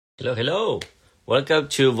Hello, hello. Welcome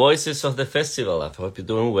to Voices of the Festival. I hope you're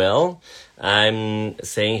doing well. I'm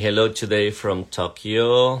saying hello today from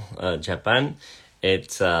Tokyo, Japan.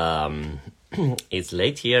 It's it's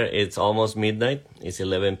late here. It's almost midnight. It's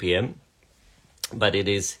 11 p.m. But it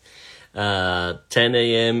is 10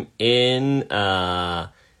 a.m. in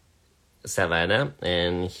Savannah.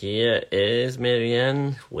 And here is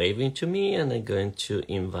Maryanne waving to me, and I'm going to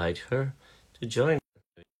invite her to join.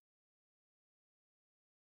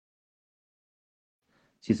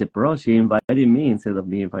 She's a pro. She invited me instead of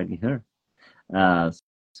me inviting her. Uh,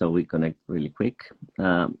 so we connect really quick.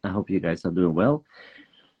 I hope you guys are doing well.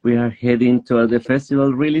 We are heading to the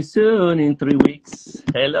festival really soon, in 3 weeks.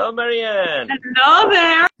 Hello, Maryanne. Hello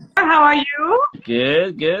there. How are you?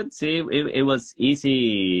 Good, good. See, it was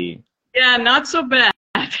easy. Yeah, not so bad.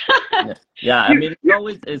 Yeah. I mean,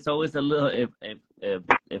 it's always a little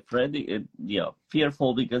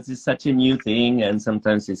fearful because it's such a new thing, and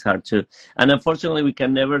sometimes it's hard to. And unfortunately, we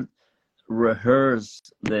can never rehearse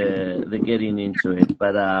the getting into it.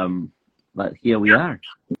 But here we are.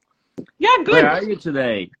 Yeah, good. Where are you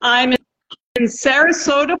today? I'm in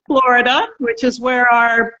Sarasota, Florida, which is where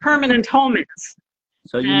our permanent home is.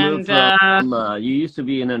 So you moved from. You used to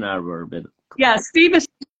be in Ann Arbor, but yeah, Steve is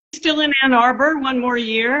still in Ann Arbor one more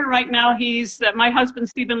year. Right now, my husband,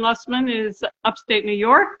 Stephen Lussman, is upstate New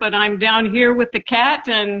York, but I'm down here with the cat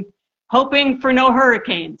and hoping for no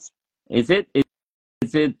hurricanes. Is it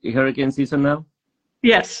hurricane season now?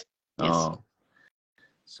 Yes. Oh,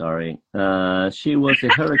 sorry. She was a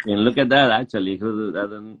hurricane. Look at that, actually. Who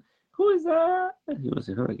is that? He was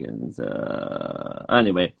a hurricane.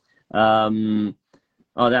 Anyway.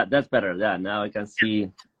 Oh, that's better. Yeah, now I can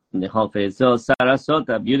see the whole face. So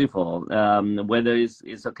Sarasota, beautiful. Weather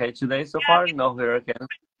is okay today so far? No hurricane?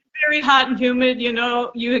 Very hot and humid. You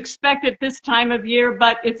know, you expect it this time of year,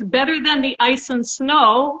 but it's better than the ice and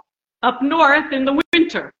snow up north in the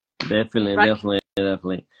winter. Definitely, right?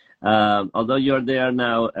 Definitely. Although you're there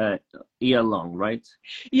now year long, right?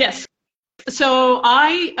 Yes. So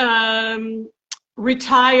I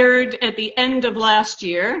retired at the end of last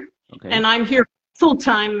year, and I'm here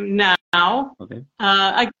full-time now. Okay.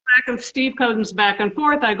 I go back, and Steve comes back and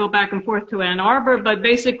forth. I go back and forth to Ann Arbor, but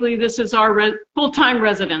basically this is our full-time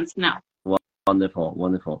residence now. Wonderful,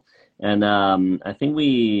 wonderful. And I think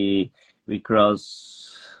we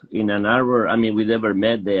crossed in Ann Arbor. I mean, we never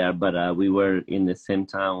met there, but we were in the same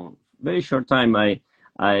town. Very short time. I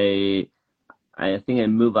think I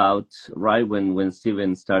moved out right when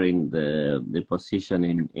Steven started the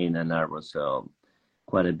position in Ann Arbor. So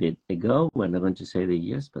quite a bit ago. We're not going to say the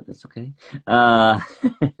years, but that's okay.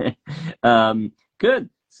 Good.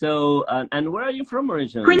 So, and where are you from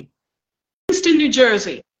originally? Princeton, New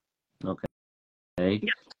Jersey. Okay.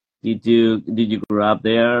 Yeah. Did you grow up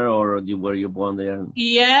there, or were you born there?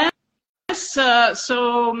 Yes.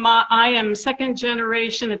 So I am second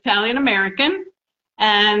generation Italian American,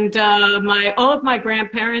 and all of my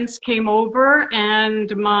grandparents came over,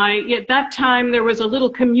 and at that time there was a little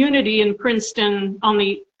community in Princeton on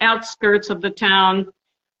the outskirts of the town.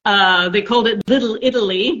 They called it Little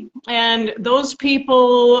Italy, and those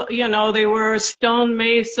people, you know, they were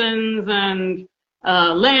stonemasons and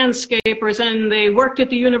landscapers, and they worked at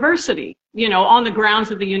the university, you know, on the grounds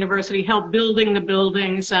of the university, helped building the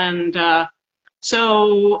buildings. And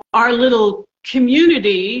so our little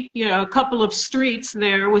community, you know, a couple of streets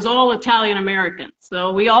there, was all Italian Americans.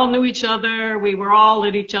 So we all knew each other. We were all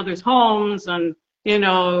at each other's homes, and, you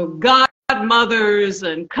know, godmothers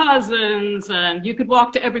and cousins, and you could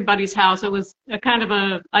walk to everybody's house. It was a kind of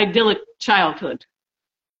a idyllic childhood.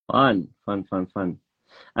 Fun.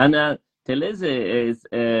 And Telese is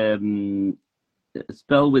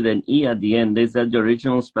spelled with an E at the end. Is that the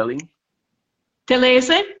original spelling?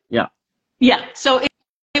 Telese? Yeah. Yeah. So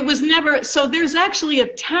it was never. So there's actually a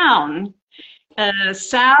town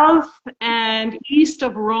south and east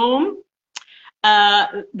of Rome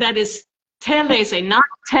that is Telese, not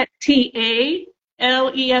Telese.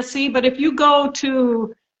 But if you go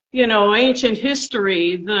to, you know, ancient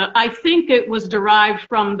history, I think it was derived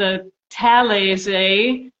from the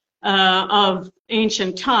Telese of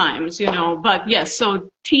ancient times, you know. But yes, so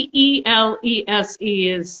Telese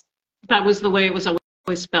that was the way it was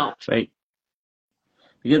always spelled. Right.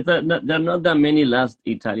 Because there are not that many last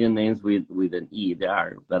Italian names with an E. There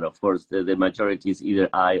are, but of course the majority is either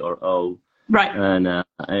I or O. Right.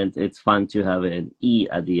 And it's fun to have an E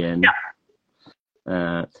at the end.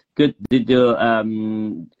 Yeah. Good. Did you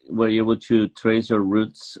were you able to trace your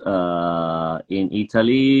roots in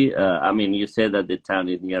Italy? I mean, you said that the town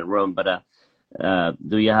is near Rome, but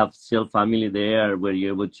do you have still family there? Were you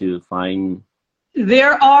able to find?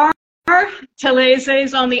 There are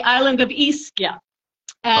Teleses on the island of Ischia.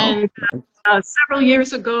 And several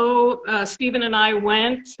years ago, Stephen and I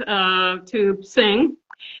went to sing.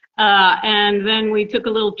 And then we took a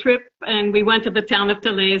little trip and we went to the town of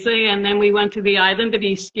Telese, and then we went to the island of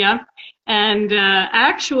Ischia. And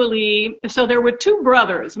actually, so there were two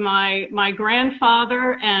brothers. My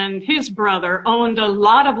grandfather and his brother owned a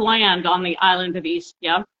lot of land on the island of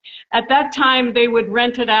Ischia. At that time, they would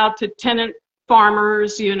rent it out to tenant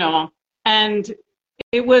farmers, you know, and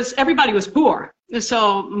it was, everybody was poor.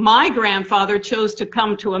 So my grandfather chose to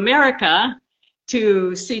come to America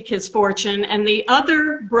to seek his fortune, and the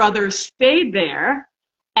other brother stayed there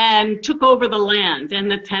and took over the land and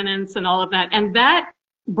the tenants and all of that. And that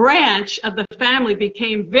branch of the family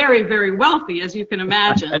became very, very wealthy, as you can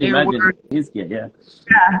imagine.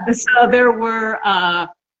 So there were,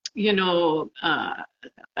 you know,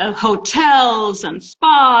 hotels and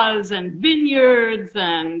spas and vineyards,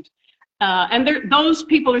 and those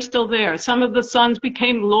people are still there. Some of the sons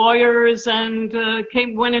became lawyers and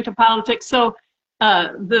went into politics. So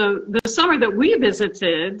the summer that we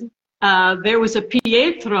visited, there was a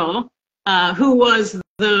Pietro who was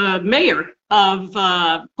the mayor of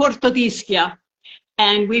Porto d'Ischia,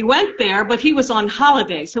 and we went there, but he was on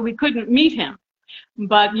holiday, so we couldn't meet him.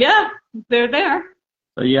 But yeah, they're there.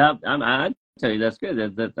 So yeah, actually that's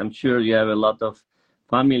good. That I'm sure you have a lot of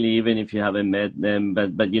family, even if you haven't met them.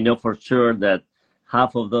 But you know for sure that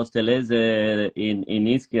half of those Telese in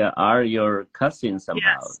Ischia are your cousins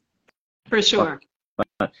somehow. Yes, for sure.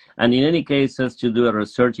 And in any case, just to do a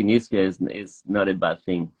research in Ischia is not a bad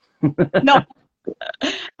thing. No,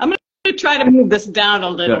 I'm going to try to move this down a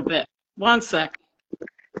little bit. 1 sec.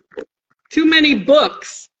 Too many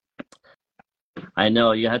books. I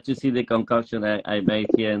know, you had to see the concoction I made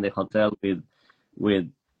here in the hotel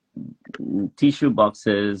with tissue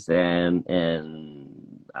boxes and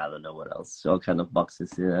I don't know what else, all kind of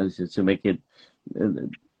boxes, you know, just to make it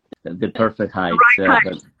the perfect height.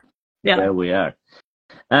 Yeah. There we are.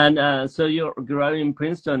 And so you grew up in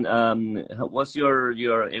Princeton. What's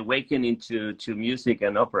your awakening to music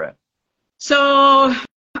and opera? So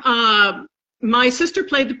my sister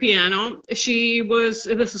played the piano. She was,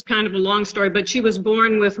 this is kind of a long story, but she was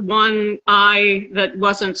born with one eye that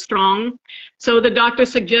wasn't strong. So the doctor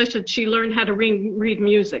suggested she learn how to read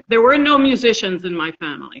music. There were no musicians in my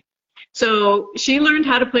family. So she learned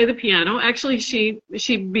how to play the piano. Actually, she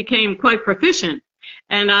became quite proficient.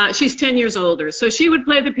 And she's 10 years older. So she would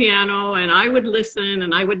play the piano and I would listen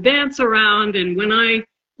and I would dance around. And when I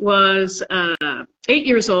was 8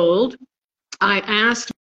 years old, I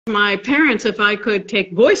asked my parents if I could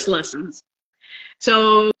take voice lessons.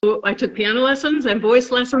 So I took piano lessons and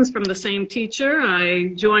voice lessons from the same teacher. I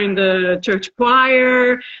joined the church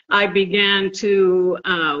choir. I began to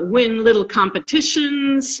win little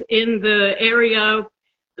competitions in the area.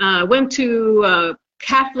 Went to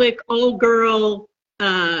Catholic all-girl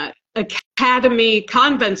academy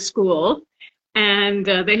convent school, and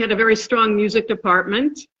they had a very strong music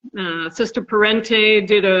department. Sister Parente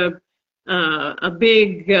did a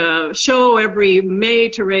big show every May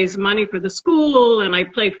to raise money for the school, and I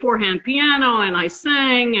played four-hand piano and I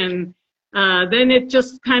sang, and then it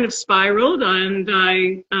just kind of spiraled,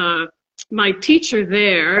 and my teacher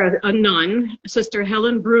there, a nun, Sister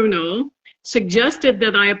Helen Bruno, suggested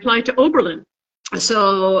that I apply to Oberlin.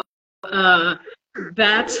 So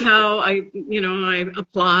that's how I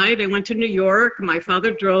applied. I went to New York. My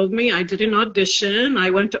father drove me. I did an audition. I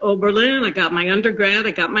went to Oberlin. I got my undergrad.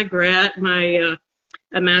 I got my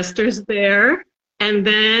master's there. And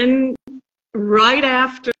then right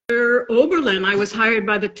after Oberlin, I was hired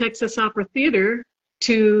by the Texas Opera Theater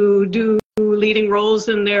to do leading roles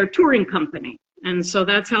in their touring company. And so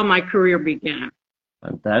that's how my career began.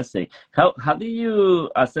 Fantastic. How did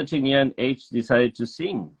you, at such a young age, decide to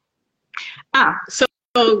sing?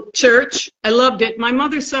 So church, I loved it. My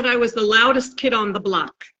mother said I was the loudest kid on the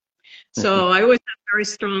block. So I always had a very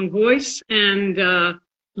strong voice and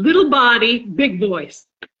little body, big voice.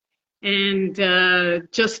 And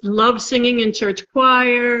just loved singing in church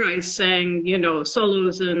choir. I sang,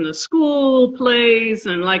 solos in the school plays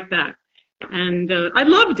and like that. And I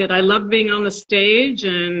loved it. I loved being on the stage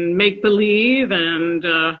and make believe. And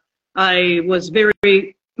I was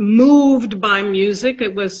very moved by music.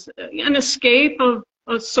 It was an escape of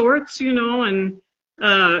sorts, and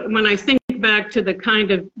when I think back to the kind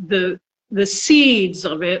of the seeds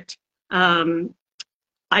of it,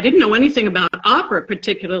 I didn't know anything about opera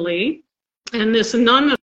particularly. And this nun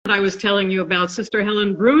that I was telling you about, Sister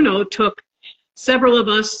Helen Bruno, took several of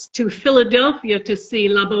us to Philadelphia to see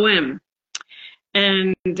La Boheme.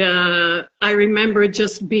 And I remember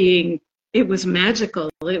just being it was magical.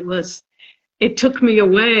 It took me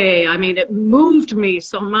away. I mean, it moved me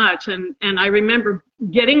so much. And I remember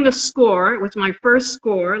getting the score. It was my first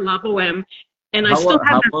score, La Boheme. And I still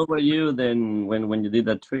have how old were you then when you did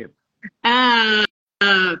that trip?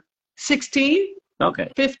 16,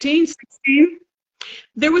 Okay. 15, 16.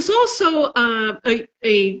 There was also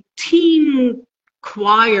a teen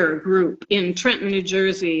choir group in Trenton, New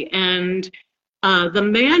Jersey. And the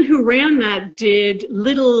man who ran that did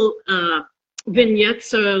little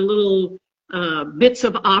vignettes or little bits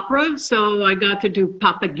of opera. So I got to do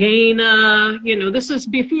Papagena. You know, this is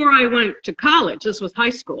before I went to college. This was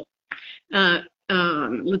high school.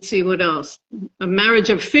 Let's see what else. A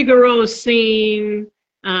Marriage of Figaro scene.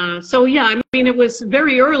 So yeah, I mean, it was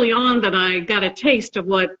very early on that I got a taste of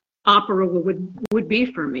what opera would be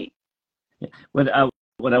for me. Yeah.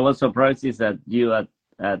 What I was surprised is that you at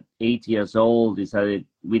 8 years old decided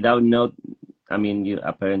without I mean, you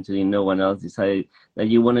apparently no one else decided that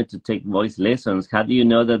you wanted to take voice lessons. How do you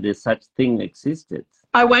know that there's such thing existed?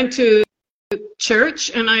 I went to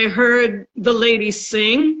church and I heard the ladies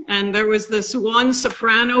sing, and there was this one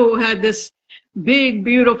soprano who had this big,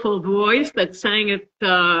 beautiful voice that sang at,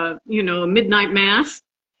 you know, midnight mass.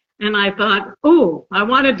 And I thought, oh, I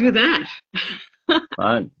want to do that.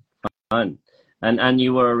 Fun. And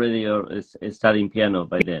you were already studying piano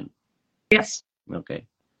by then? Yes. Okay.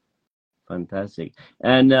 Fantastic.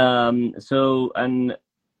 And so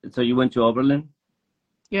you went to Oberlin?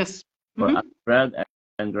 Yes. For grad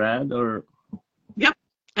or? Yep.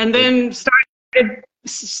 And then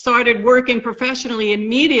started working professionally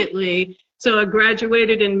immediately. So I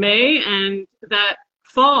graduated in May, and that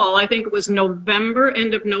fall, I think it was November,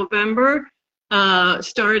 end of November,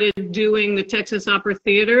 started doing the Texas Opera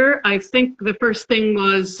Theater. I think the first thing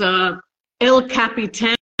was El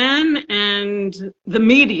Capitan and The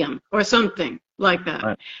Medium or something like that.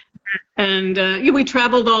 Right. And we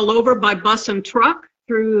traveled all over by bus and truck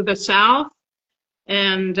through the South.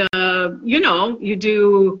 And, you know, you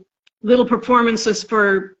do little performances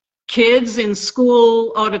for kids in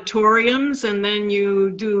school auditoriums, and then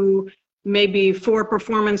you do maybe 4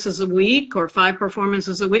 performances a week or 5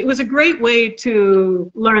 performances a week. It was a great way to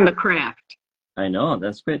learn the craft. I know,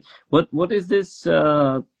 that's great. What is this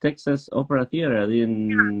Texas Opera Theater? I didn't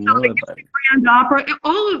know about it. Grand Opera.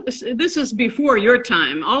 All of this is before your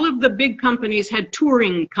time. All of the big companies had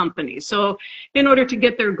touring companies. So in order to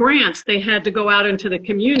get their grants, they had to go out into the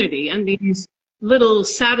community. And these little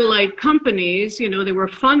satellite companies, you know, they were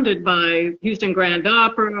funded by Houston Grand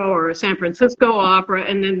Opera or San Francisco Opera,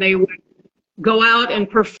 and then they would go out and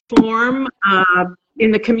perform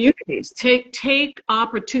in the communities. Take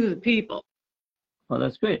opera to the people. Oh,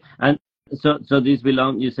 that's great. And so these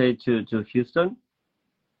belong, you say, to Houston?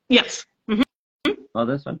 Yes. Mm-hmm. Oh,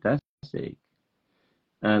 that's fantastic.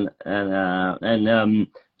 And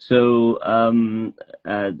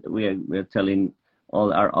we're telling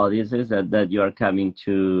all our audiences that you are coming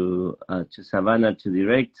to Savannah to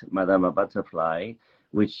direct Madame Butterfly,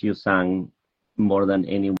 which you sang more than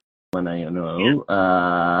anyone I know.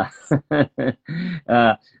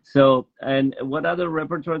 So, and what other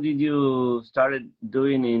repertoire did you started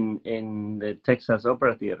doing in the Texas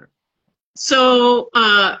Opera Theater? So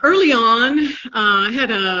early on, I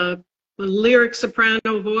had a lyric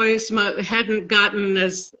soprano voice. Hadn't gotten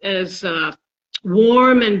as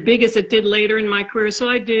warm and big as it did later in my career. So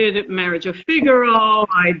I did Marriage of Figaro.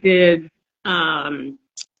 I did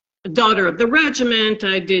Daughter of the Regiment.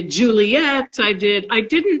 I did Juliet.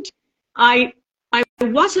 I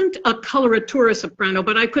wasn't a coloratura soprano,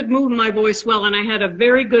 but I could move my voice well, and I had a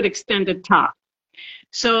very good extended top.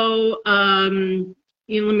 So let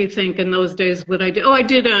me think. In those days, what I did. Oh, I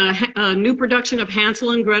did a new production of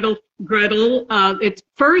Hansel and Gretel. It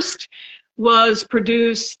first was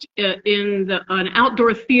produced in an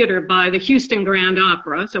outdoor theater by the Houston Grand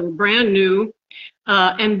Opera, so brand new.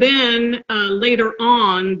 And then later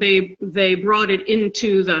on, they brought it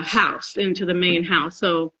into the house, into the main house.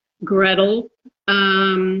 So Gretel.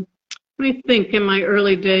 Let me think. In my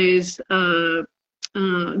early days, Don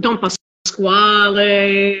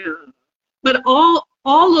Pasquale. But all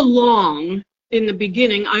along in the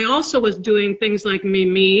beginning, I also was doing things like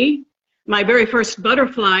Mimi. My very first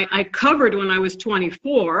Butterfly, I covered when I was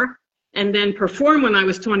 24 and then performed when I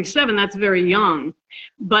was 27. That's very young.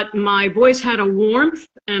 But my voice had a warmth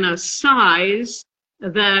and a size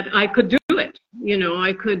that I could do it. You know,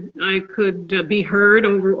 I could be heard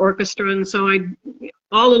over orchestra. And so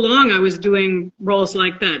all along I was doing roles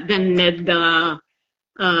like that. Then Nedda,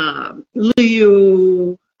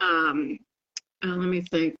 Liu, let me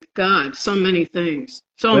think. God, so many things.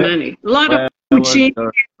 So many. A lot of Puccini.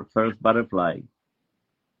 First Butterfly.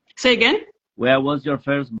 Say again? Where was your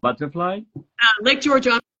first butterfly? Lake George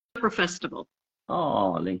Opera Festival.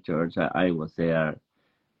 Oh, Lake George. I was there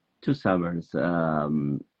 2 summers.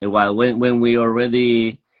 While when we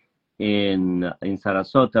already in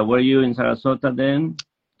Sarasota. Were you in Sarasota then?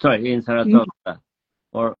 Sorry, in Saratoga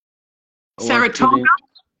or Saratoga?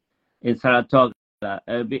 In Saratoga.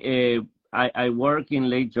 I work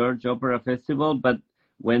in Lake George Opera Festival, but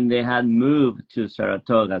when they had moved to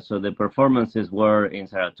Saratoga, so the performances were in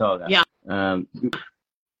Saratoga. Yeah.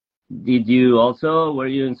 Did you also, were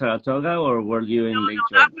you in Saratoga or were you in Lake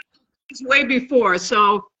George? That was way before.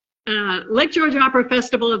 So Lake George Opera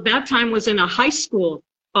Festival at that time was in a high school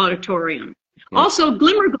auditorium. Okay. Also,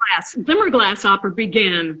 Glimmerglass Opera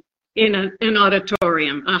began in an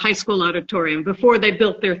auditorium, a high school auditorium, before they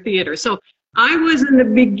built their theater. So I was in the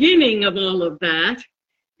beginning of all of that.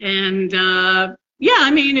 And yeah,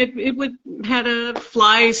 I mean, it had a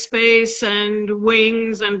fly space and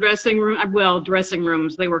wings and dressing room. Well, dressing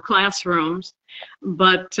rooms, they were classrooms.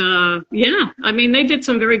 But yeah, I mean, they did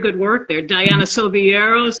some very good work there. Diana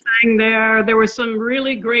Soviero sang there. There were some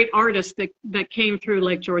really great artists that came through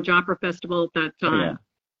Lake George Opera Festival at that time.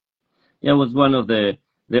 Yeah, it was one of the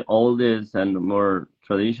oldest and more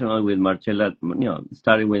traditional with Marcella,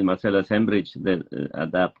 starting with Marcella Sembridge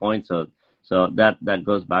at that point. So that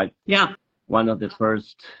goes back. Yeah. One of the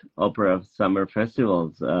first opera summer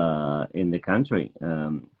festivals in the country,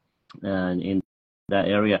 and in that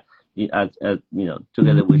area,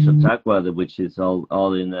 together with Chautauqua, which is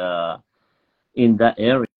all in that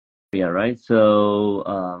area, right?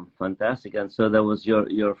 So fantastic. And so that was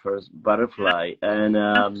your first butterfly. And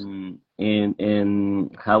in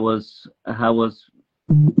how was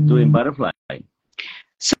doing butterfly?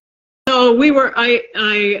 So we were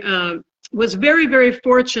I was very, very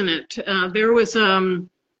fortunate. There was a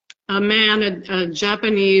man, a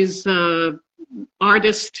Japanese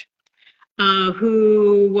artist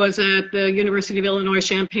who was at the University of Illinois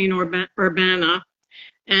Champaign-Urbana,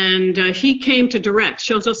 and he came to direct,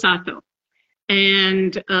 Shozo Sato.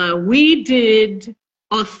 And we did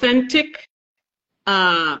authentic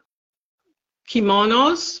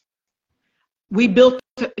kimonos. We built,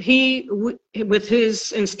 with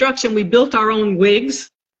his instruction, we built our own wigs.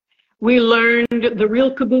 We learned the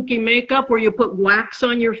real kabuki makeup where you put wax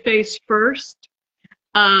on your face first.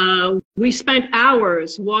 We spent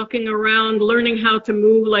hours walking around learning how to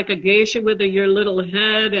move like a geisha with your little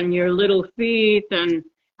head and your little feet, and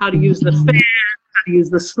how to use the fan, how to use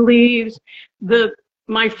the sleeves.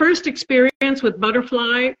 My first experience with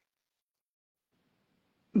butterfly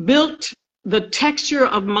built the texture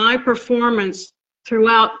of my performance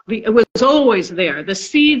throughout. It was always there. The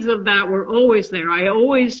seeds of that were always there. I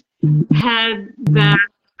always had that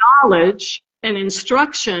knowledge and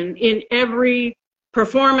instruction in every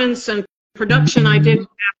performance and production I did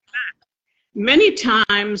after that. Many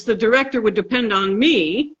times the director would depend on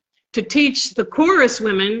me to teach the chorus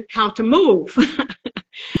women how to move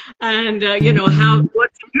and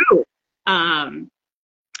what to do.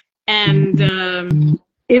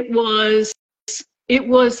 It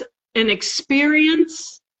was an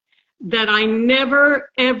experience that I never,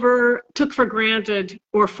 ever took for granted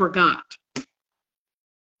or forgot.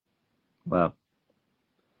 Wow.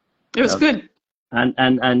 It was good.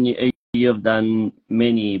 And you've done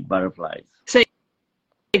many butterflies. Say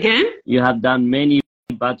again? You have done many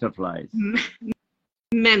butterflies.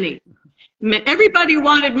 Many. Everybody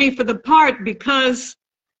wanted me for the part because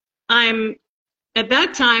at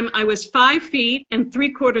that time, I was 5 feet and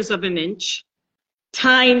 3/4 of an inch,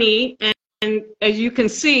 tiny, and as you can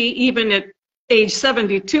see, even at age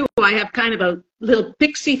 72, I have kind of a little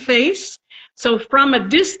pixie face. So from a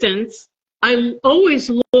distance, I always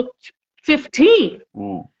looked 15.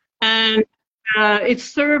 Mm. And it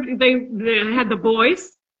served, they had the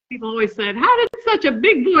voice. People always said, how did such a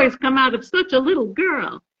big voice come out of such a little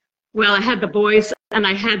girl? Well, I had the voice and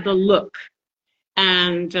I had the look.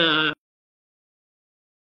 And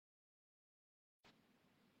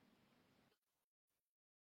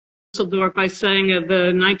I sang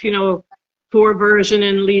the 1904 version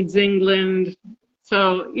in Leeds, England.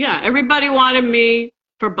 So yeah, everybody wanted me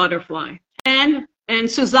for Butterfly. And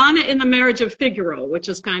Susanna in The Marriage of Figaro, which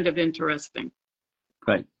is kind of interesting.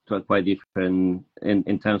 Quite different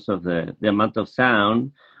in terms of the amount of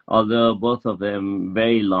sound, although both of them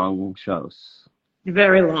very long shows.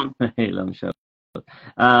 Very long. Very long shows.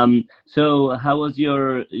 So how was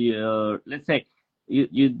your let's say,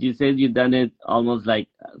 you said you've done it almost like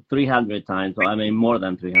 300 times, or I mean more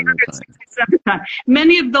than 300 times.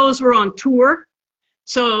 Many of those were on tour.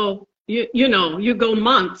 So, you go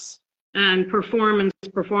months and performance.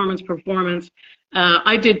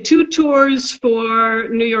 I did 2 tours for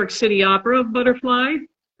New York City Opera Butterfly.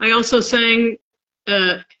 I also sang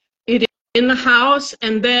it in the house,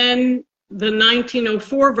 and then the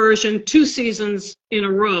 1904 version 2 seasons in a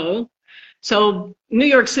row. So New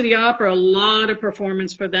York City Opera, a lot of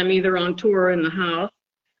performance for them, either on tour or in the house.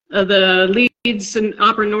 The Leeds and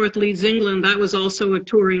Opera North Leeds England, that was also a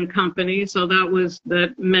touring company, so that was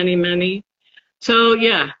that many. So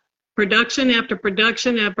yeah, production after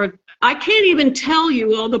production after. I can't even tell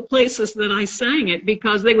you all the places that I sang it,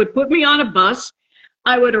 because they would put me on a bus.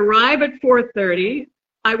 I would arrive at 4:30.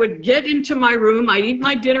 I would get into my room. I'd eat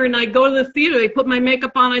my dinner, and I'd go to the theater. They put my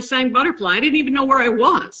makeup on. I sang Butterfly. I didn't even know where I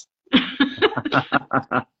was.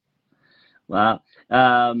 Wow.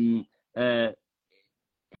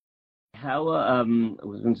 How I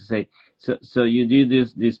was going to say, so you do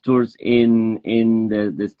these tours in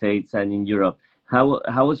the States and in Europe.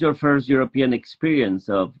 How was your first European experience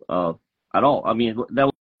of at all? I mean, that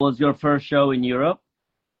was your first show in Europe?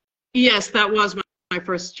 Yes, that was my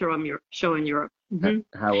first show in Europe. Mm-hmm.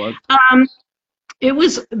 How was? It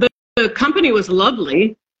was the company was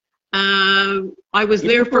lovely. I was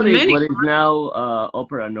there for many. What is now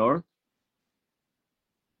Opera North?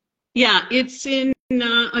 Yeah, it's in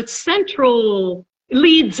central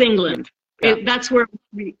Leeds, England. Yeah. That's where.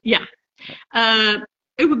 Yeah,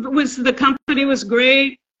 it was. The company was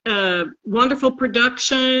great. Wonderful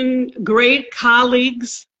production. Great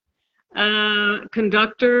colleagues.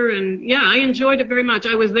 Conductor, and yeah, I enjoyed it very much.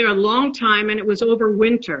 I was there a long time, and it was over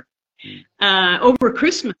winter, over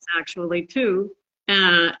Christmas actually too.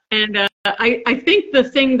 I think the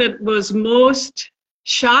thing that was most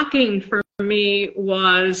shocking for me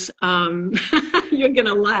was, you're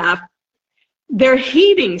gonna laugh, their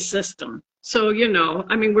heating system. So, you know,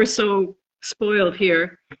 I mean, we're so spoiled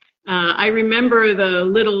here. I remember the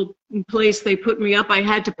little place they put me up, I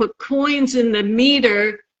had to put coins in the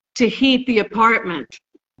meter to heat the apartment.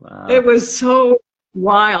 Wow. It was so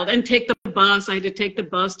wild. And take the bus. I had to take the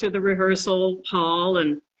bus to the rehearsal hall,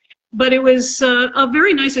 but it was a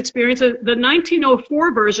very nice experience. The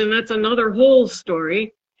 1904 version, that's another whole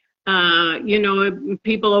story. You know,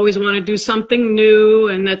 people always want to do something new,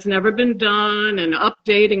 and that's never been done, and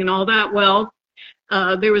updating and all that. Well,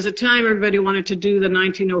 there was a time everybody wanted to do the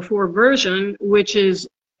 1904 version, which is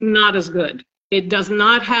not as good. It does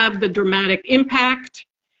not have the dramatic impact.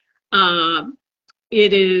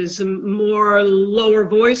 It is more lower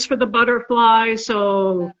voice for the butterfly,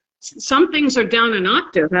 so some things are down an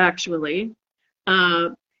octave, actually.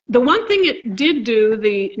 The one thing it did do,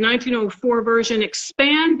 the 1904 version,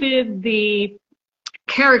 expanded the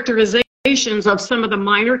characterizations of some of the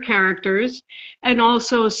minor characters, and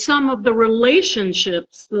also some of the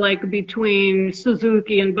relationships, like between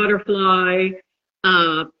Suzuki and Butterfly.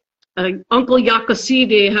 Uncle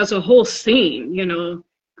Yakoside has a whole scene, you know.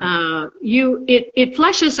 It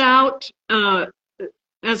fleshes out,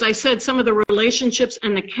 as I said, some of the relationships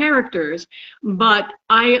and the characters, but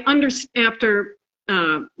after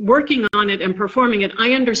working on it and performing it,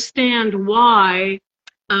 I understand why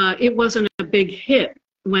it wasn't a big hit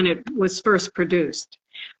when it was first produced.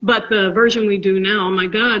 But the version we do now, oh my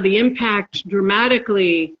God, the impact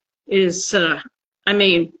dramatically is, I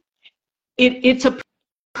mean, it's a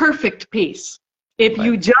perfect piece. If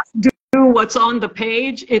you just do what's on the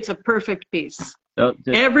page, it's a perfect piece. So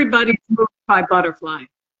Everybody's moved by Butterfly.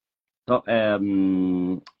 So,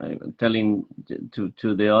 I'm telling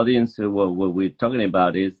to the audience what we're talking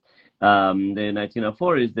about is the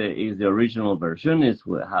 1904 is the original version, is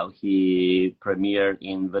how he premiered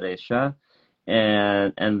in Brescia,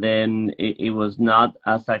 and then it was not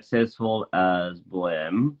as successful as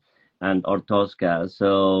Bohème and or Tosca,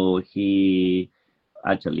 so he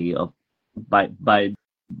actually by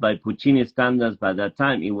Puccini standards by that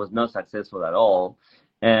time, it was not successful at all.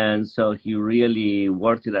 And so he really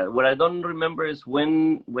worked it out. What I don't remember is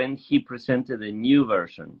when he presented a new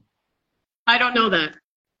version. I don't know that.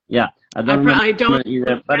 Yeah, I don't remember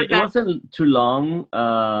either. But it wasn't too long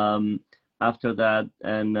after that,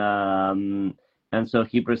 and so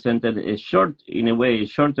he presented a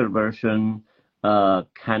shorter version,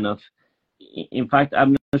 kind of. In fact,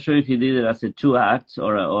 I'm not sure if he did it as a 2 acts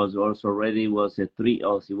or also already was a 3.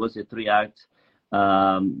 Or it was a 3 act,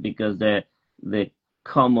 because the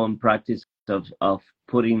common practice of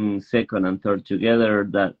putting second and third together,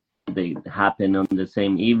 that they happen on the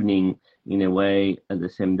same evening in a way at the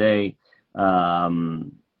same day.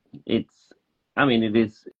 It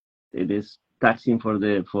is taxing for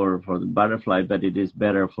the butterfly, but it is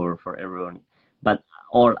better for everyone. But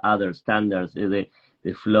all other standards,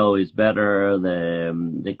 the flow is better,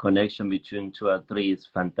 the connection between 2 and 3 is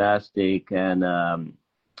fantastic, and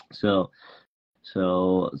so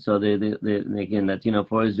So the again, Latino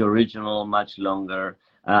 4 is the original, much longer.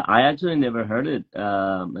 I actually never heard it.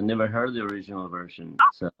 I never heard the original version.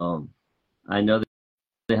 So I know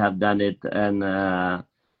they have done it, and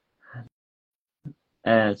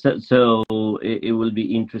so it will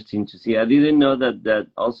be interesting to see. I didn't know that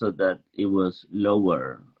also that it was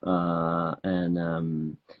lower.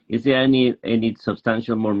 And is there any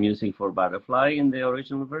substantial more music for Butterfly in the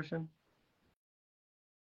original version?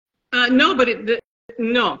 No, but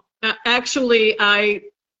no. Actually, let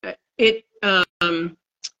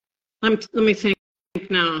me think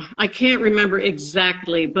now. I can't remember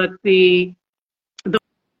exactly, but the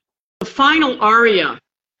final aria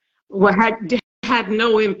had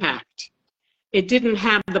no impact. It didn't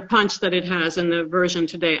have the punch that it has in the version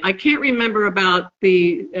today. I can't remember about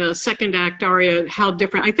the second act aria, how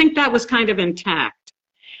different. I think that was kind of intact.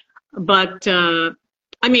 But,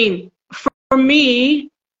 I mean, for me,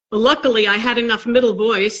 luckily I had enough middle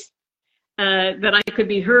voice that I could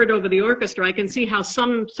be heard over the orchestra. I can see how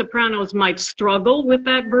some sopranos might struggle with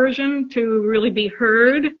that version to really be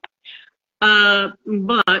heard.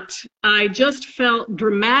 But I just felt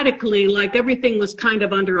dramatically like everything was kind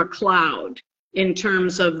of under a cloud in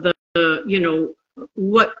terms of the you know,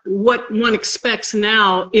 what one expects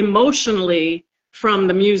now emotionally from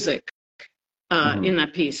the music in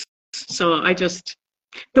that piece. So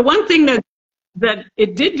the one thing that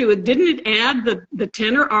it did do, didn't it add the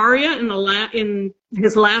tenor aria in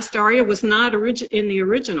his last aria was not in the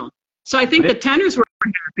original. So I think the tenors were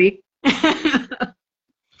happy.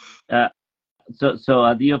 So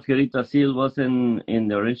Adio Fiorito Asil was in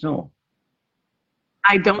the original?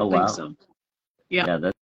 I don't think so. Yeah,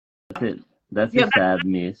 that's it. That's a sad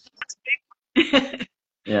miss.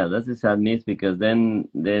 Yeah, that's a sad miss, because then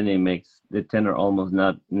it makes the tenor almost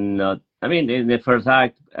not. I mean, in the first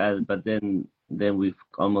act, but then we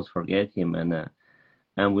almost forget him, and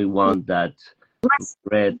we want that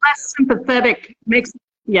regret. Less sympathetic makes.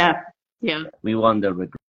 Yeah. We want the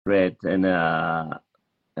regret, and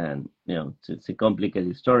you know, it's a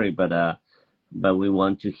complicated story, but we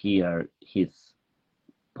want to hear his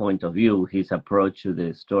point of view, his approach to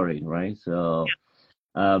the story, right? So,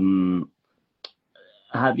 have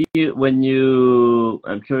you,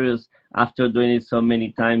 I'm curious, after doing it so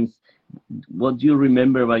many times, what do you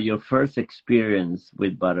remember about your first experience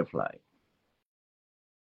with Butterfly?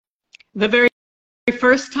 The very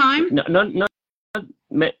first time? No, not.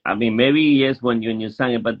 I mean, maybe yes, when you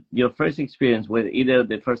sang it, but your first experience with either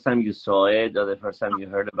the first time you saw it, or the first time you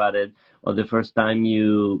heard about it, or the first time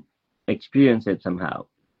you experienced it somehow.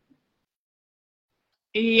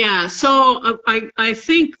 Yeah, so I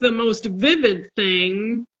think the most vivid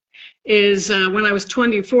thing is when I was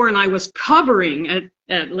 24 and I was covering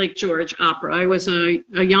at Lake George Opera. I was a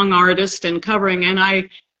young artist and covering, and I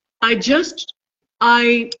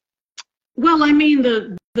mean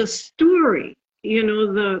the story, you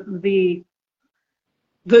know,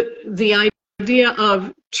 the idea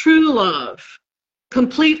of true love,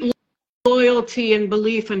 complete loyalty and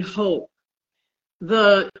belief and hope,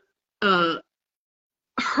 the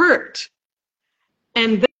hurt,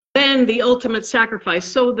 and then the ultimate sacrifice.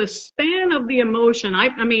 So the span of the emotion,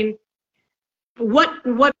 I mean, what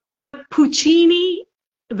Puccini,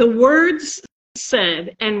 the words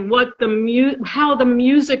said, and what how the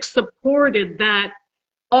music supported that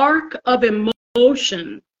arc of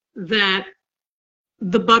emotion that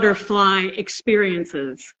the butterfly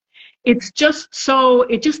experiences. It's just so,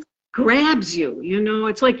 it just grabs you, you know.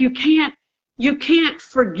 It's like you can't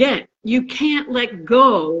forget, you can't let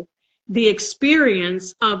go the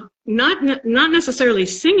experience of not necessarily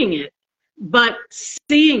singing it, but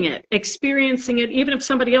seeing it, experiencing it, even if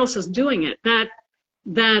somebody else is doing it. That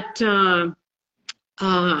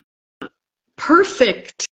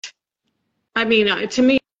perfect, I mean, to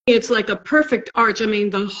me, it's like a perfect arch. I mean,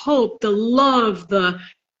 the hope, the love, the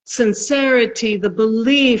sincerity, the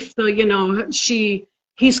belief, you know,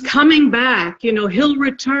 he's coming back, you know, he'll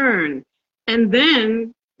return. And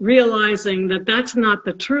then realizing that that's not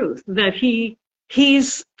the truth, that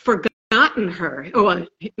he's forgotten her. Oh,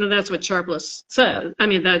 that's what Sharpless says. I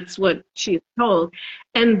mean, that's what she's told.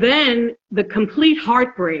 And then the complete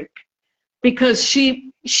heartbreak, because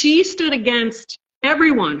she stood against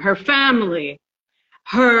everyone, her family,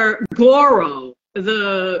 her Goro,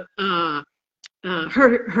 her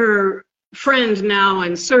friend now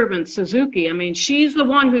and servant Suzuki. I mean, she's the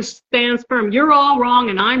one who stands firm. You're all wrong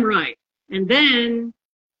and I'm right. And then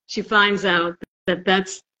she finds out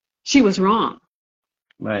that she was wrong.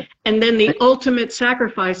 Right. And then the ultimate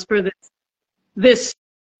sacrifice for this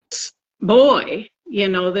boy, you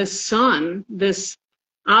know, this son, this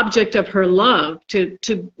object of her love, to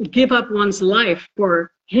give up one's life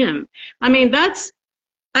for him. I mean, it's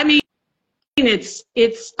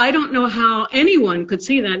I don't know how anyone could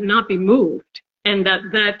see that and not be moved, and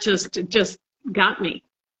that just got me.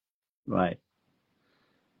 Right.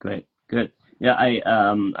 Great. Good. Yeah, I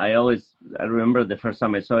remember the first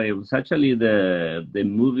time I saw it, it was actually the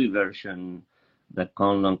movie version that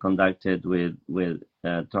Conlon conducted with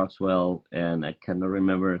Toswell, and I cannot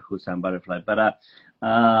remember who sang Butterfly,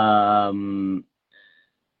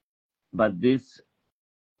 but this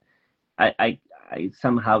I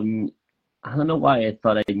somehow, I don't know why I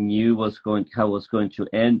thought I knew how it was going to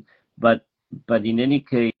end, but in any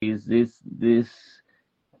case, this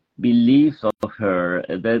belief of her,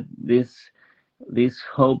 that this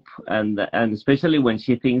hope, and especially when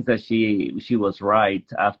she thinks that she was right,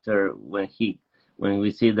 after when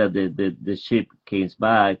we see that the ship comes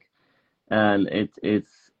back, and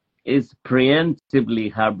it's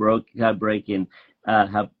preemptively heartbreaking,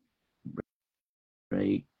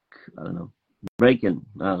 break I don't know breaking,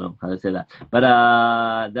 I don't know how to say that, but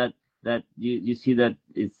that you see that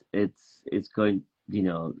it's going,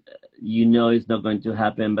 it's not going to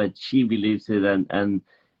happen, but she believes it, and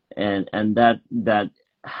that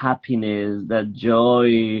happiness, that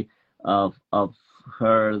joy of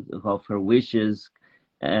her wishes,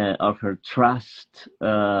 of her trust,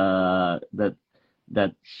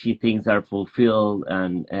 that she thinks are fulfilled,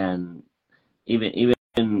 and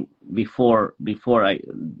even before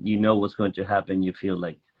what's going to happen, you feel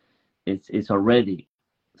like it's already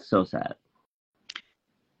so sad.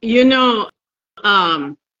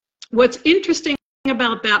 What's interesting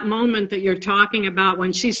about that moment that you're talking about,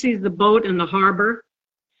 when she sees the boat in the harbor,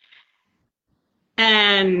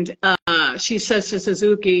 and she says to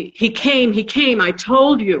Suzuki, he came, I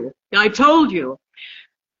told you.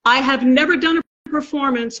 I have never done a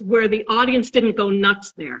performance where the audience didn't go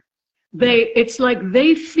nuts there. It's like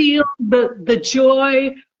they feel the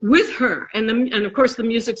joy with her, and of course the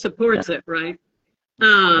music supports it, right?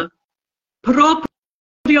 Proprio,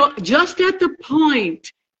 just at the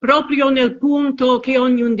point, proprio nel punto che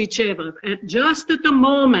ognuno diceva, just at the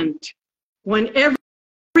moment when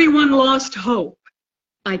everyone lost hope,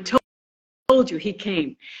 I told you he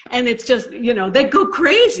came. And it's just, they go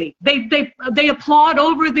crazy. They applaud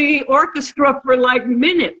over the orchestra for like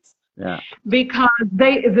minutes. Yeah. Because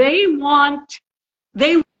they want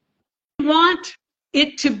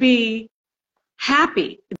it to be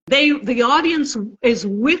happy. The audience is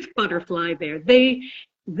with Butterfly there. They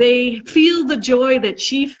feel the joy that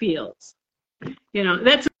she feels.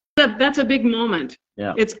 That's a big moment.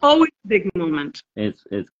 Yeah. It's always a big moment. It's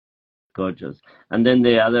gorgeous. And then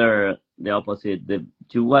the opposite,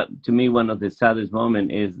 to me one of the saddest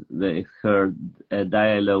moments is her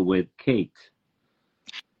dialogue with Kate.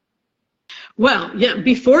 Well, yeah,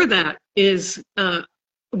 before that is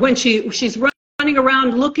when she's running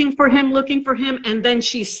around looking for him, and then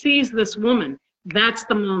she sees this woman. That's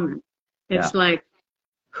the moment. It's like,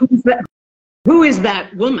 who's that? Who is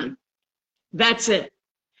that woman? That's it.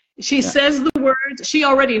 She says the words, she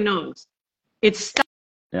already knows. It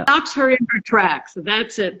stops her in her tracks.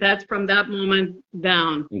 That's it. That's from that moment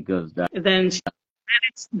down. It goes down. Then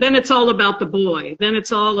it's all about the boy. Then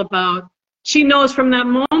it's all about, she knows from that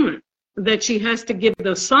moment that she has to give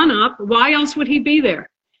the son up. Why else would he be there?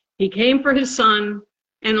 He came for his son,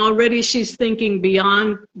 and already she's thinking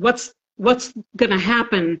beyond what's going to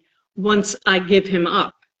happen once I give him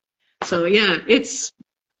up. So yeah, it's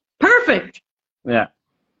perfect. Yeah,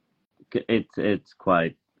 it's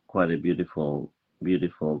quite a beautiful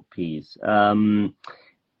piece.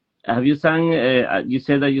 Have you sung? You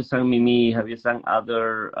said that you sang Mimi. Have you sung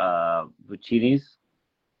other Puccini's?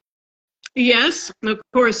 Yes, of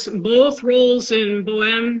course, both roles in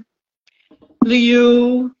Bohème,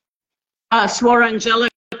 Liu, Suor Angelica.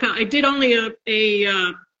 I did only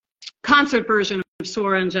a concert version of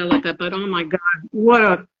Suor Angelica, but oh my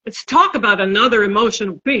God, let's talk about another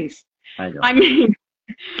emotional piece. I mean,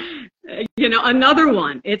 another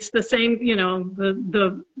one. It's the same,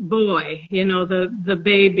 the boy, the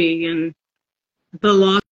baby, and the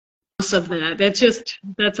loss of that.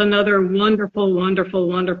 That's another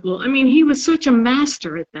wonderful. I mean, he was such a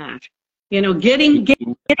master at that. Getting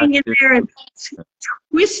in there and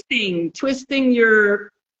twisting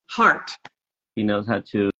your heart. He knows how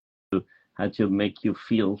to make you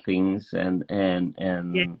feel things, and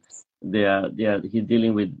yes. He's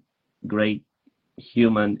dealing with great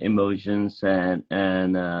human emotions, and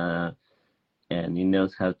he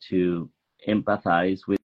knows how to empathize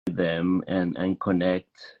with them and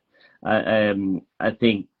connect. I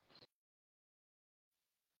think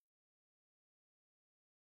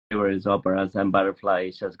favorite operas, and Butterfly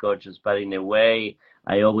is just gorgeous. But in a way,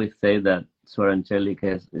 I always say that Suor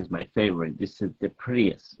Angelica is my favorite. This is the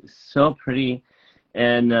prettiest. It's so pretty,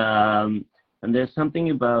 and there's something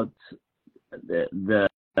about the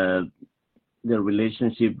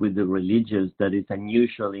relationship with the religious that is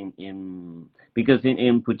unusual in because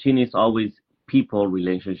in Puccini it's always people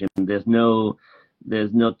relationship. There's no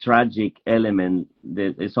tragic element.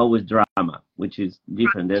 It's always drama, which is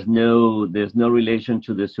different. There's no relation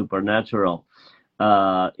to the supernatural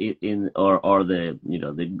or the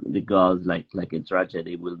the gods like a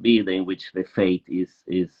tragedy will be, in which the fate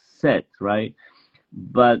is set, right?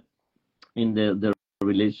 But in the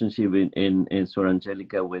relationship in Suor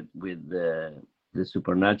Angelica with the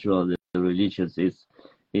supernatural, the religious is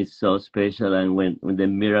so special. And when the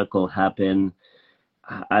miracle happened,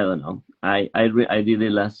 I don't know. I did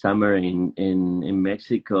it last summer in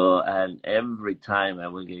Mexico, and every time I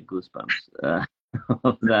will get goosebumps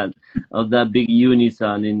of that big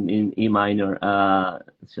unison in E minor.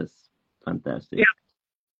 It's just fantastic.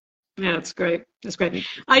 Yeah, it's great. It's great.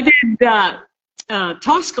 I did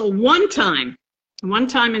Tosca one time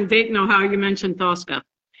in Dayton, Ohio. You mentioned Tosca.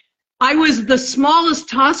 I was the smallest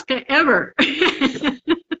Tosca ever.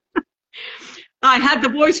 I had the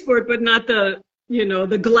voice for it, but not the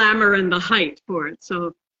glamour and the height for it.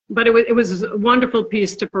 So, but it was a wonderful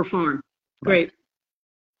piece to perform. Great.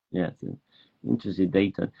 Yeah, it's interesting.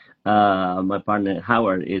 Dayton. My partner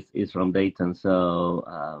Howard is from Dayton, so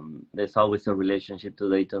there's always a relationship to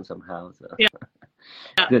Dayton somehow. So. Yeah.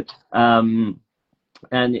 Good.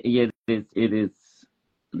 And yet it is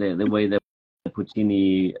the way that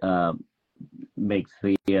Puccini makes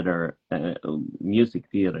theater, music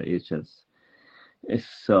theater, is just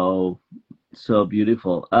so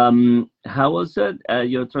beautiful. How was it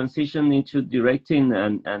your transition into directing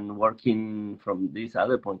and working from this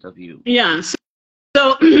other point of view? Yeah.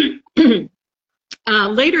 So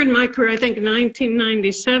later in my career, I think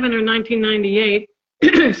 1997 or 1998,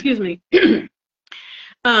 excuse me,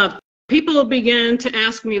 people began to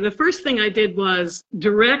ask me. The first thing I did was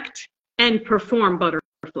direct and perform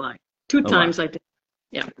Butterfly. Two times wow. I did.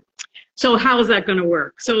 Yeah. So how is that going to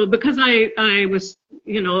work? So because I was,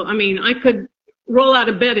 I could roll out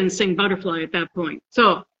of bed and sing Butterfly at that point.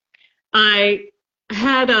 So I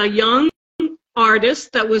had a young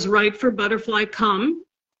artist that was right for Butterfly come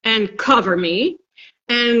and cover me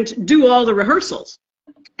and do all the rehearsals.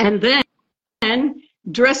 And then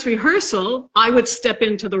dress rehearsal, I would step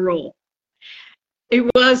into the role. It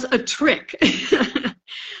was a trick.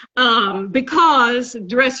 Because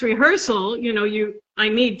dress rehearsal, I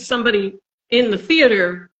need somebody in the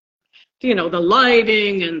theater, the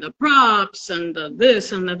lighting and the props and the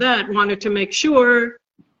this and the that, wanted to make sure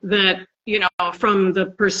that, from the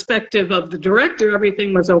perspective of the director,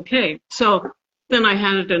 everything was okay. So then I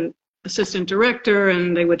had an assistant director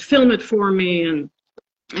and they would film it for me,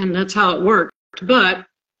 and that's how it worked. But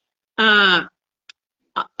I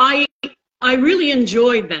really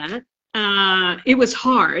enjoyed that. It was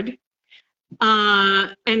hard.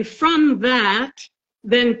 And from that,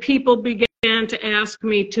 then people began to ask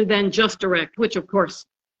me to then just direct, which of course,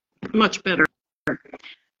 much better.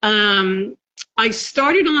 I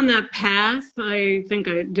started on that path. I think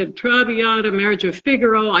I did Traviata, Marriage of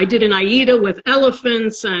Figaro. I did an Aida with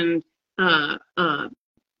elephants and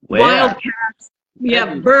wildcats.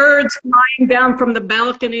 Yeah, birds flying down from the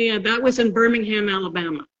balcony. And that was in Birmingham,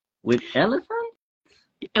 Alabama. With elephants?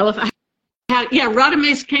 Elephant. Yeah,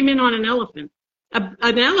 Radames came in on an elephant.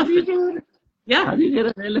 An elephant. Yeah. How do you get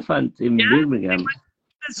an elephant in Birmingham? They went to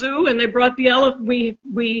the zoo and they brought the elephant.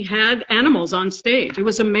 We had animals on stage. It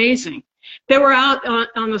was amazing. They were out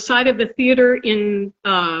on the side of the theater in,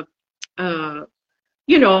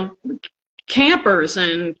 campers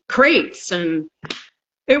and crates, and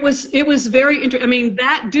it was very interesting. I mean,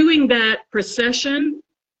 doing that procession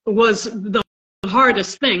was the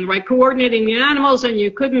hardest thing, right? Coordinating the animals, and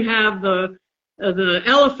you couldn't have the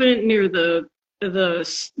elephant near the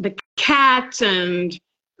cat, and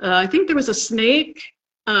I think there was a snake,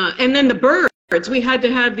 and then the birds. We had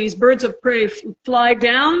to have these birds of prey fly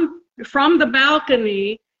down from the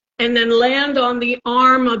balcony and then land on the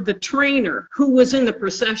arm of the trainer who was in the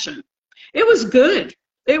procession. It was good.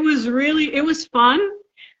 It was fun.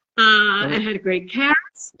 It had a great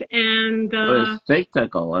cast, and a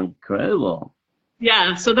spectacle, incredible.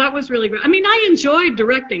 Yeah, so that was really great. I mean, I enjoyed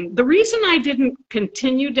directing. The reason I didn't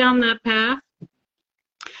continue down that path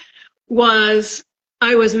was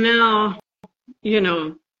I was now,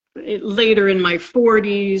 later in my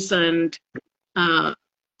 40s, and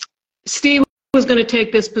Steve was going to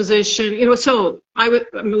take this position. So I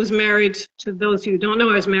was married, to those who don't know,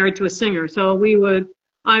 I was married to a singer. So we would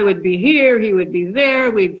I would be here, he would be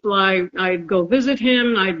there, we'd fly, I'd go visit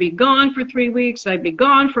him, I'd be gone for 3 weeks, I'd be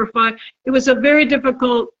gone for 5. It was a very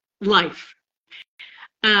difficult life.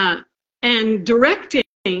 And directing,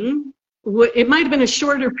 it might have been a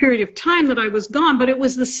shorter period of time that I was gone, but it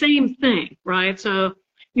was the same thing, right? So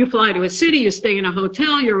you fly to a city, you stay in a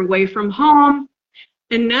hotel, you're away from home.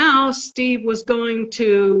 And now Steve was going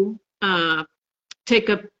to take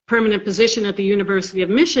a permanent position at the University of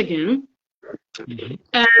Michigan. Mm-hmm.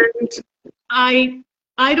 And I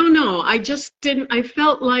don't know, I just didn't, I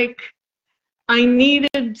felt like I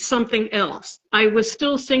needed something else. I was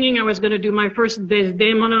still singing. I was going to do my first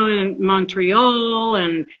Desdemona in Montreal,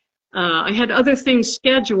 and I had other things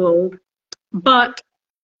scheduled, but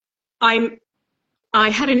I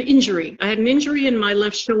had an injury. I had an injury in my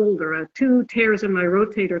left shoulder, 2 tears in my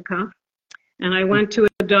rotator cuff, and I went to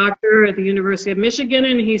a doctor at the University of Michigan,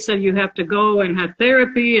 and he said, you have to go and have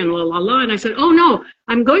therapy and la la la. And I said, oh no,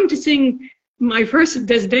 I'm going to sing my first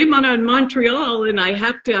Desdemona in Montreal, and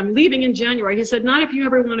I'm leaving in January. He said, not if you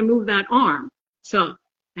ever want to move that arm. So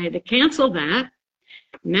I had to cancel that.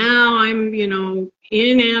 Now I'm,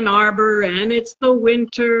 in Ann Arbor, and it's the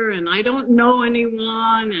winter, and I don't know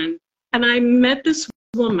anyone. And I met this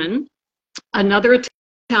woman, another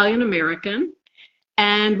Italian American,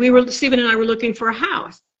 and Stephen and I were looking for a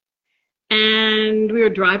house. And we were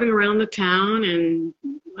driving around the town,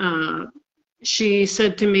 and she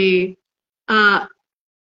said to me,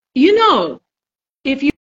 if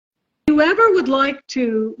you ever would like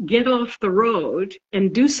to get off the road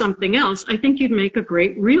and do something else, I think you'd make a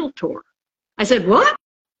great realtor. I said, what?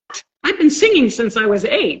 I've been singing since I was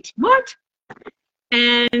 8. What?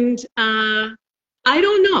 And I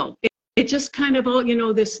don't know. It just kind of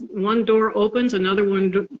all, this one door opens, another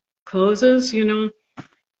one closes, And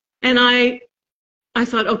I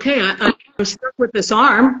thought, okay, I'm stuck with this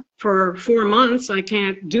arm for 4 months. I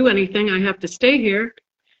can't do anything. I have to stay here.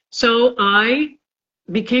 So I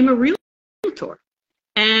became a realtor.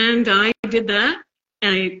 And I did that.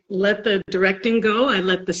 I let the directing go. I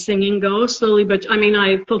let the singing go slowly. But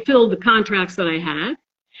I fulfilled the contracts that I had.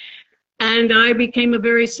 And I became a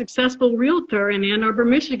very successful realtor in Ann Arbor,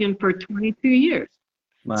 Michigan for 22 years.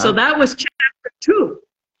 Wow. So that was chapter 2.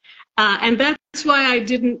 And that's why I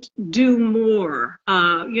didn't do more.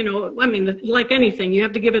 Like anything, you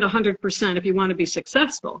have to give it 100% if you want to be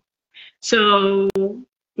successful. So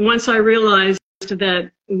once I realized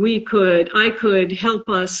that I could help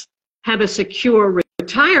us have a secure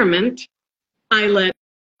retirement, I let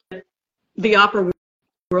the opera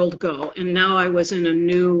world go. And now I was in a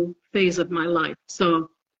new phase of my life. So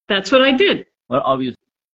that's what I did. Well, obviously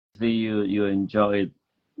you enjoyed,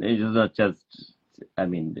 it's not just,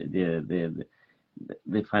 the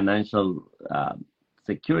financial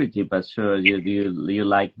security, but sure, you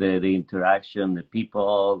like the interaction, the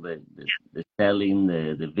people, the selling,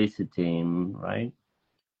 the visiting, right?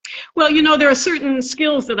 Well, there are certain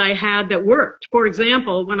skills that I had that worked. For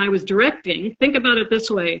example, when I was directing, think about it this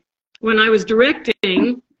way. When I was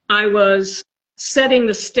directing, I was setting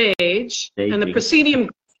the stage and the proscenium,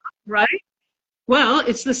 right? Well,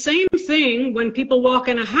 it's the same thing when people walk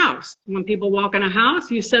in a house. When people walk in a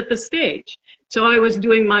house, you set the stage. So I was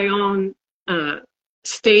doing my own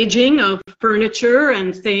staging of furniture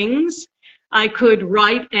and things. I could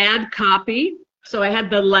write ad copy, so I had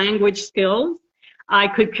the language skills. I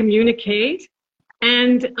could communicate,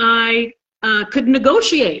 and I could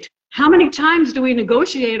negotiate. How many times do we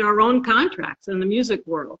negotiate our own contracts in the music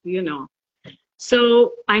world,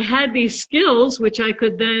 So I had these skills which I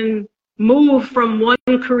could then move from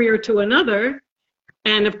one career to another.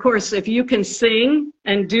 And of course, if you can sing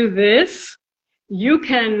and do this, you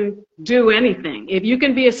can do anything. If you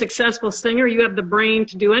can be a successful singer, you have the brain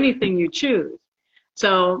to do anything you choose.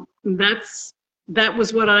 So that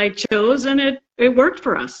was what I chose, and it worked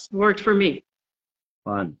for us. It worked for me.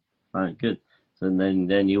 Fun, good. So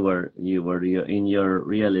then you were in your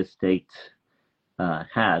real estate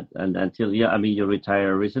hat, and until you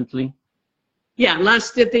retired recently. Yeah,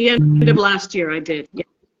 at the end of last year I did. Yeah.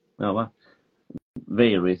 Oh wow,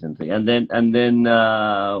 very recently. And then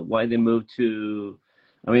why they moved to?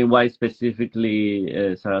 Why specifically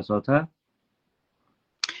Sarasota?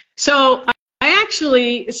 So I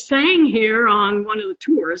actually sang here on one of the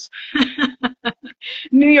tours,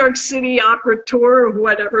 New York City opera tour or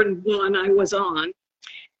whatever one I was on,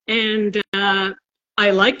 and I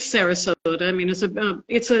liked Sarasota.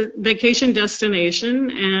 It's a vacation destination,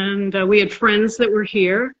 and we had friends that were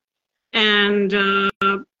here, and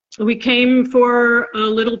we came for a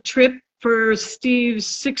little trip for Steve's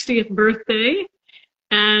 60th birthday,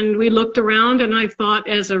 and we looked around, and I thought,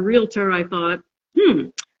 as a realtor,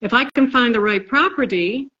 if I can find the right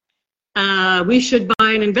property, we should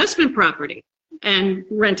buy an investment property and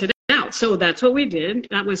rent it out. So that's what we did.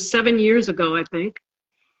 That was 7 years ago, I think.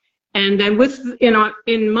 And then with in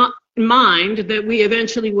mind that we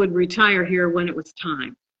eventually would retire here when it was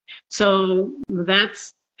time. So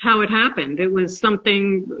that's how it happened. It was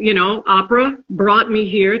something, you know, opera brought me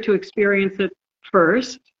here to experience it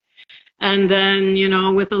first. And then, you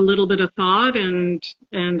know, with a little bit of thought and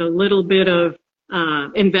a little bit of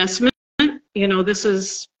investment, you know, this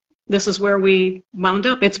is where we wound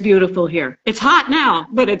up. It's beautiful here. It's hot now,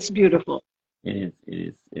 but it's beautiful. It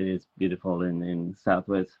is beautiful in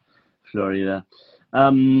Southwest Florida.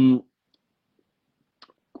 Going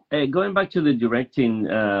back to the directing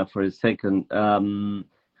for a second,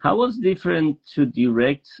 how was it different to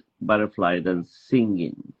direct Butterfly than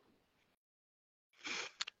singing?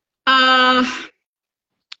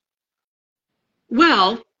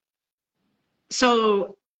 Well,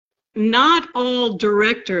 so not all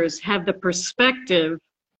directors have the perspective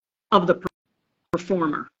of the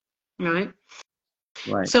performer, right?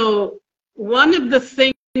 Right. So one of the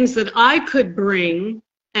things that I could bring,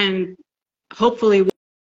 and hopefully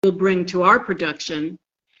will bring to our production,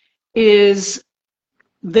 is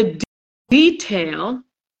the detail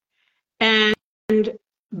and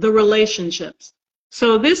the relationships.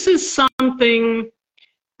 So this is something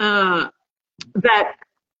that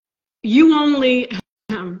you only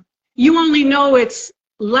know it's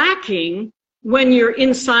lacking when you're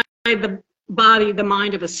inside the body, the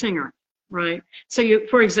mind of a singer, right? So you,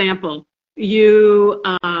 for example, you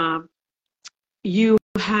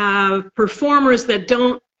have performers that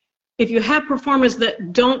don't. If you have performers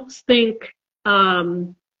that don't think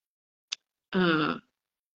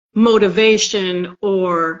motivation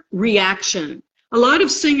or reaction, a lot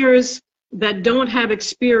of singers that don't have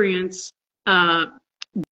experience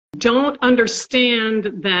don't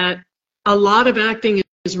understand that a lot of acting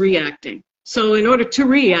is reacting. So in order to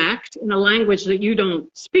react in a language that you don't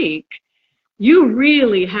speak, you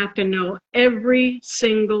really have to know every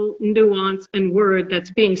single nuance and word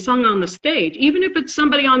that's being sung on the stage, even if it's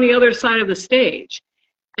somebody on the other side of the stage.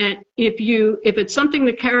 And if it's something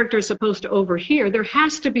the character is supposed to overhear, there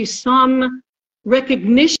has to be some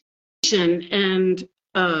recognition and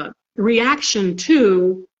reaction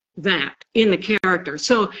to that in the character.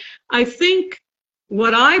 So I think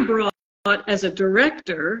what I brought as a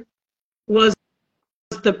director was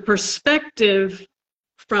the perspective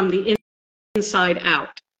from the inside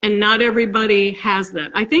out, and not everybody has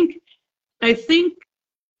that. I think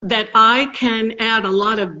that I can add a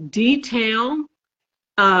lot of detail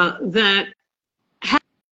that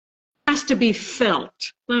has to be felt.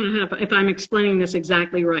 I don't know if I'm explaining this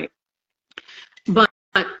exactly right, but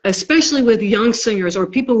especially with young singers or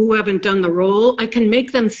people who haven't done the role, I can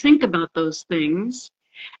make them think about those things.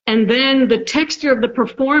 And then the texture of the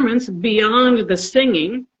performance beyond the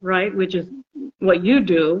singing, right, which is what you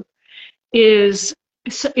do, is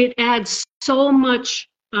it adds so much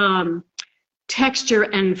texture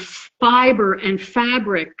and fiber and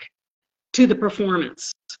fabric to the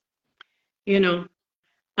performance, you know.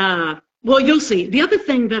 Well, you'll see. The other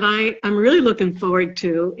thing that I'm really looking forward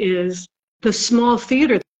to is the small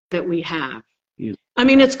theater that we have. Yeah. I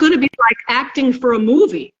mean, it's going to be like acting for a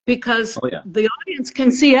movie because the audience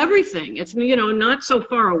can see everything. It's, you know, not so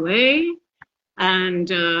far away. And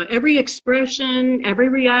every expression, every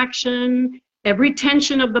reaction, every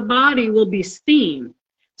tension of the body will be seen.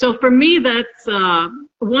 So for me, that's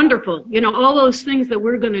wonderful. You know, all those things that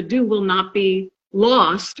we're going to do will not be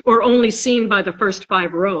lost or only seen by the first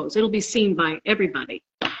 5 rows. It'll be seen by everybody.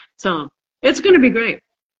 So it's going to be great.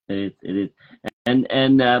 It is.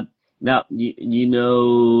 And now, you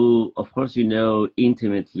know, of course, you know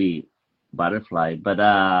intimately Butterfly, but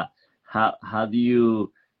how do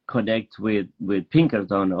you connect with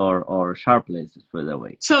Pinkerton or Sharpless for the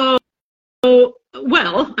way? So,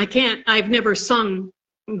 well, I've never sung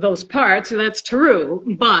those parts, that's true,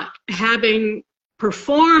 but having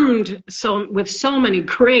performed with so many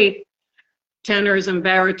great tenors and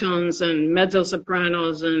baritones and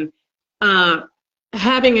mezzo-sopranos and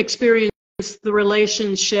having experienced the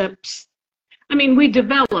relationships, I mean, we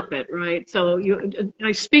develop it, right? So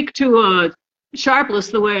I speak to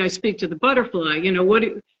Sharpless the way I speak to the Butterfly. You know,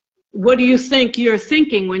 what do you think you're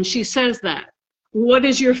thinking when she says that? What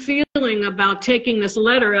is your feeling about taking this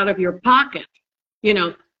letter out of your pocket? You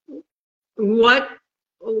know,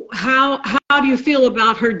 how do you feel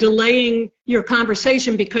about her delaying your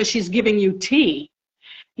conversation because she's giving you tea?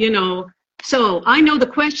 You know, so I know the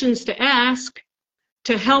questions to ask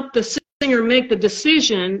to help the singer make the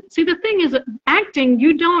decision. See, the thing is, acting,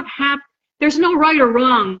 there's no right or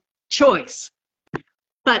wrong choice.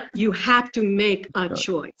 but you have to make a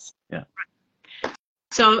choice. Yeah.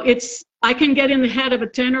 So I can get in the head of a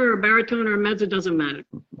tenor or a baritone or a mezzo, doesn't matter.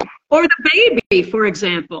 Or the baby, for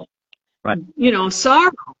example. Right. You know,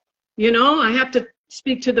 sorrow. You know, I have to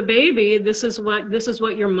speak to the baby. This is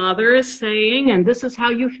what your mother is saying, and this is how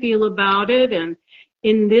you feel about it. And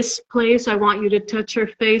in this place, I want you to touch her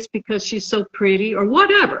face because she's so pretty, or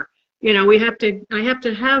whatever. You know, I have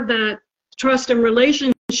to have that trust and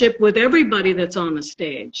relationship with everybody that's on the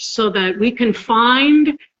stage so that we can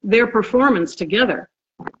find their performance together.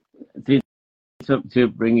 To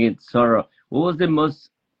bring it sorrow, what was the most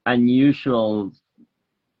unusual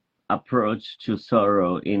approach to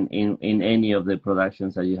sorrow in any of the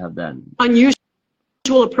productions that you have done?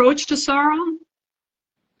 Unusual approach to sorrow?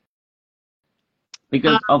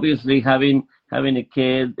 Because obviously having a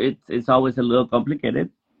kid, it's always a little complicated,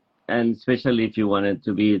 and especially if you want it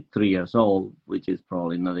to be 3 years old, which is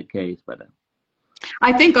probably not the case. But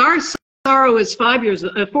I think our sorrow is 4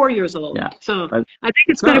 years old. Yeah, so I think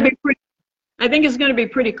it's going to be pretty. I think it's going to be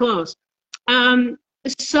pretty close.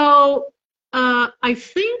 So I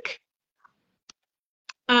think.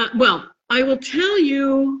 Well, I will tell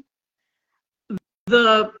you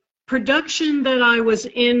the production that I was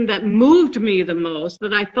in that moved me the most,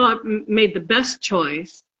 that I thought made the best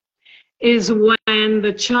choice, is when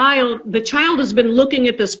the child has been looking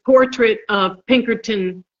at this portrait of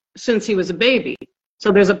Pinkerton since he was a baby.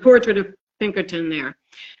 So there's a portrait of Pinkerton there.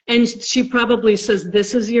 And she probably says,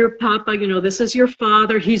 this is your papa, you know, this is your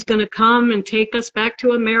father. He's going to come and take us back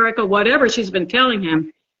to America, whatever she's been telling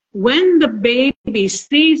him. When the baby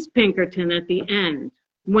sees Pinkerton at the end,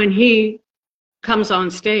 when he comes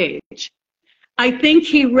on stage, I think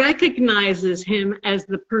he recognizes him as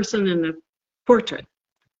the person in the portrait.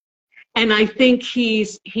 And I think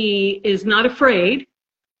he is not afraid.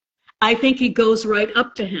 I think he goes right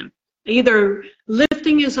up to him, either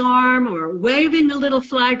lifting his arm or waving a little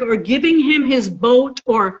flag or giving him his boat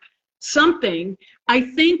or something. I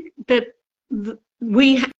think that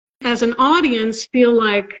we as an audience feel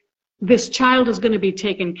like this child is going to be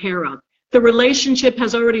taken care of. The relationship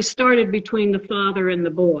has already started between the father and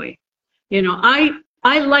the boy. You know, I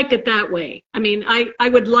like it that way. I mean, I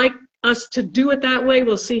would like us to do it that way.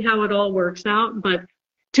 We'll see how it all works out. But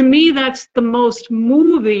to me, that's the most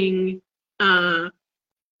moving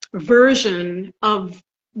version of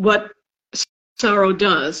what sorrow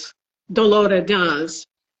does, Dolore does,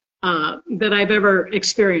 that I've ever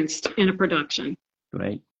experienced in a production.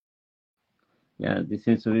 Right. Yeah, this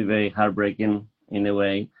seems to be very heartbreaking in a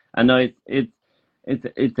way. I know it's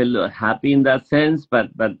a little happy in that sense, but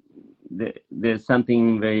there's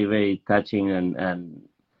something very, very touching and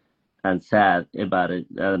sad about it.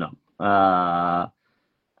 I don't know.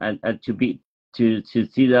 And to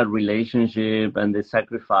see that relationship and the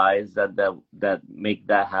sacrifice that make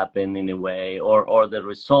that happen in a way, or the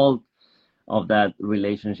result of that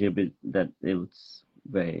relationship is that it's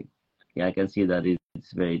very. Yeah, I can see that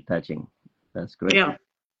it's very touching. That's great. Yeah.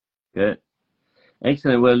 Good.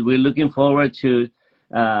 Excellent. Well, we're looking forward to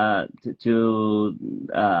have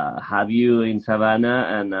you in Savannah,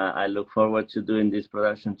 and I look forward to doing this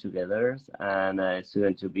production together. And it's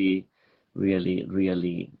going to be really,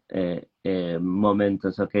 really a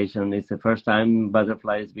momentous occasion. It's the first time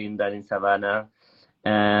Butterfly is being done in Savannah,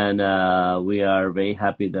 and we are very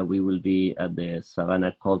happy that we will be at the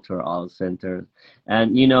Savannah Cultural Center.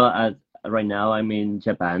 And you know, right now I'm in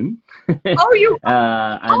Japan. Oh, you?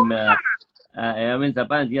 I'm in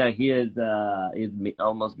Japan. Yeah, here it's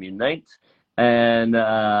almost midnight, and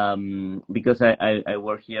because I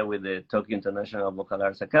work here with the Tokyo International Vocal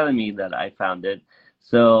Arts Academy that I founded,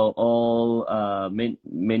 so all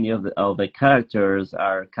many of the characters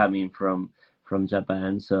are coming from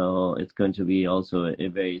Japan. So it's going to be also a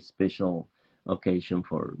very special occasion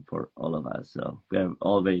for all of us. So we're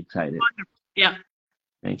all very excited. Yeah.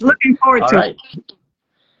 Thank you. Looking forward to it.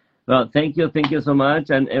 Well, thank you so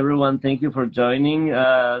much, and everyone, thank you for joining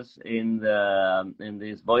us in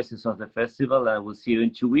these Voices of the Festival. I will see you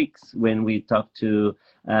in 2 weeks when we talk to,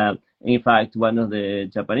 in fact, one of the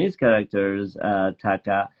Japanese characters,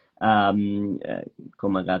 Taka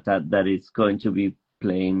Komagata, that is going to be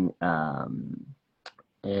playing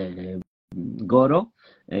Goro.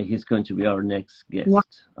 He's going to be our next guest. What?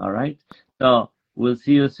 All right. So we'll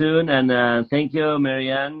see you soon, and thank you,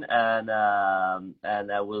 Maryanne,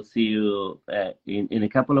 and I will see you in a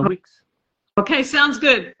couple of weeks. Okay, sounds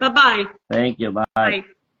good. Bye-bye. Thank you. Bye. Bye.